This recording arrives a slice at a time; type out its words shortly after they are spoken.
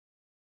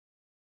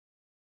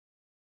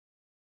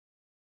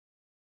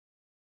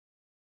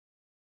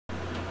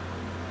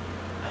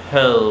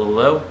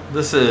Hello,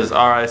 this is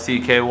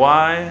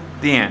RICKY,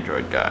 the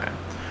Android guy.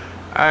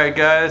 Alright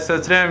guys,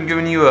 so today I'm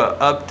giving you an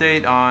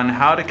update on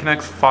how to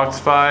connect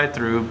Foxfi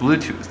through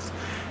Bluetooth.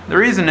 The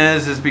reason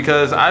is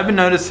because I've been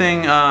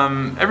noticing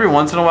every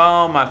once in a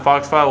while my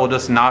Foxfi will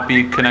just not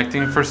be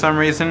connecting for some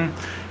reason,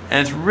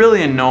 and it's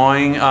really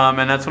annoying,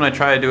 and that's when I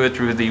try to do it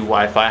through the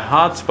Wi-Fi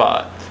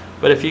hotspot.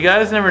 But if you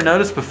guys never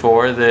noticed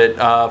before that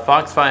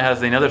Foxfi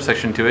has another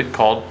section to it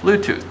called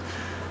Bluetooth.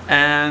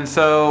 And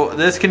so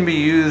this can be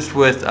used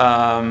with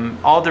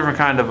all different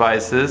kind of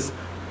devices,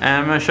 and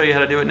I'm going to show you how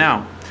to do it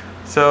now.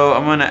 So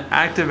I'm going to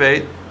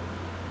activate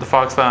the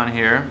Foxfi on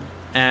here,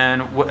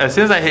 and as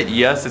soon as I hit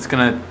yes, it's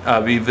going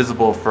to be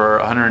visible for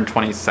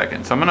 120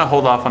 seconds. So I'm going to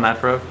hold off on that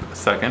for a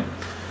second.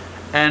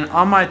 And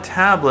on my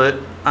tablet,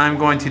 I'm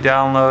going to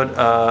download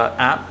an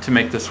app to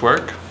make this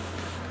work,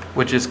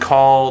 which is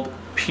called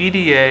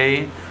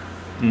PDA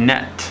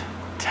Net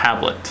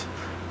Tablet.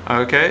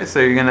 Okay, so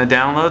you're going to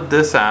download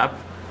this app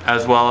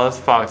as well as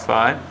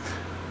Foxfi,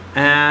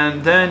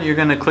 and then you're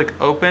going to click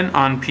open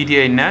on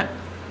PDA Net,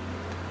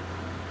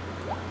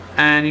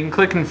 and you can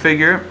click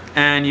configure,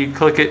 and you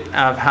click it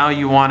of how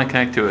you want to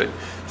connect to it.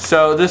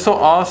 So this will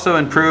also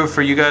improve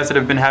for you guys that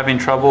have been having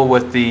trouble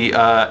with the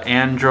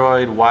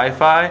Android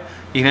Wi-Fi.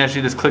 You can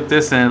actually just click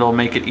this and it'll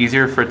make it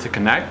easier for it to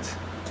connect.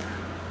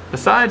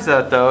 Besides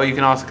that though, you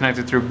can also connect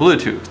it through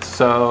Bluetooth.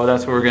 So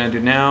that's what we're going to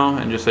do now,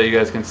 and just so you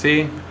guys can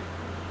see,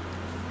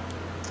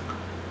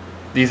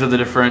 these are the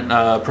different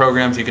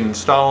programs you can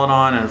install it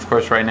on, and of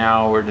course right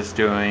now we're just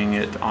doing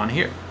it on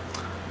here.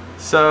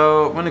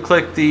 So I'm going to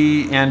click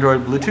the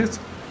Android Bluetooth,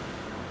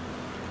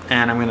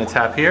 and I'm going to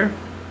tap here,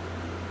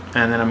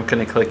 and then I'm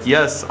going to click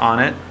yes on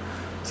it,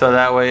 so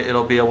that way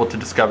it'll be able to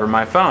discover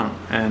my phone.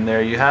 And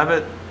there you have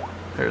it.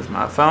 There's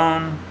my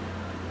phone.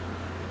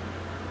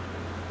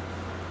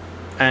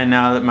 And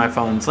now that my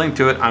phone's linked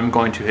to it, I'm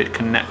going to hit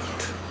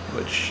connect,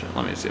 which,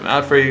 let me zoom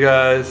out for you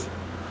guys.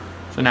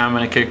 So now I'm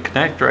going to click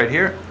connect right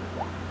here.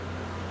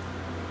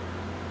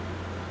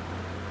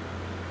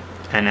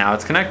 And now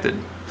it's connected.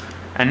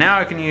 And now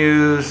I can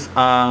use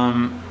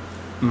my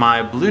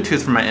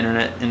Bluetooth for my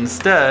internet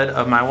instead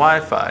of my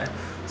Wi-Fi.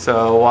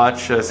 So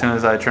watch, as soon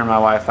as I turn my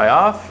Wi-Fi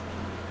off.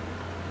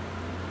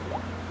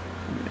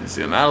 Let me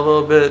zoom out a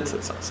little bit so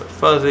it's not so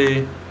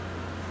fuzzy.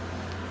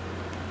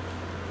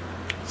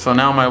 So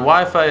now my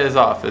Wi-Fi is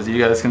off, as you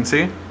guys can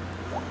see.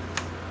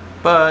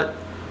 But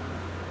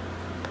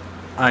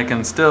I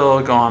can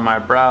still go on my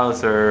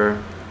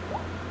browser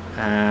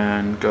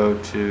and go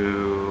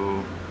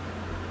to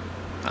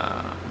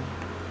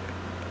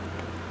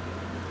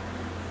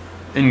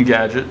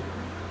Engadget,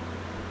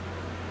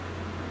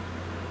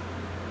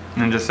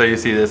 and just so you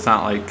see, it's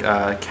not like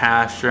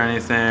cached or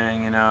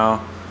anything, you know.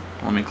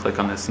 Let me click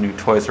on this new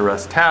Toys R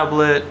Us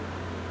tablet,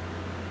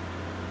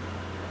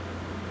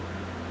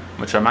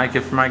 which I might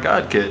get for my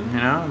god kid, you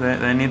know.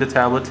 They need a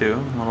tablet too,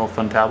 a little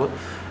fun tablet.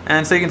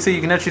 And so you can see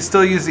you can actually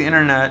still use the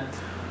internet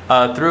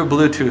through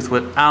Bluetooth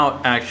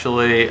without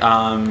actually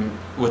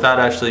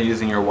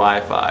using your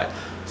Wi-Fi.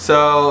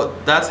 So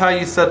that's how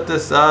you set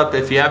this up.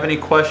 If you have any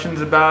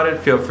questions about it,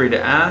 feel free to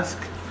ask.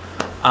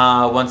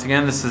 Once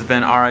again, this has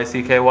been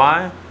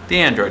RICKY, the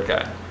Android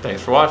guy.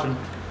 Thanks for watching.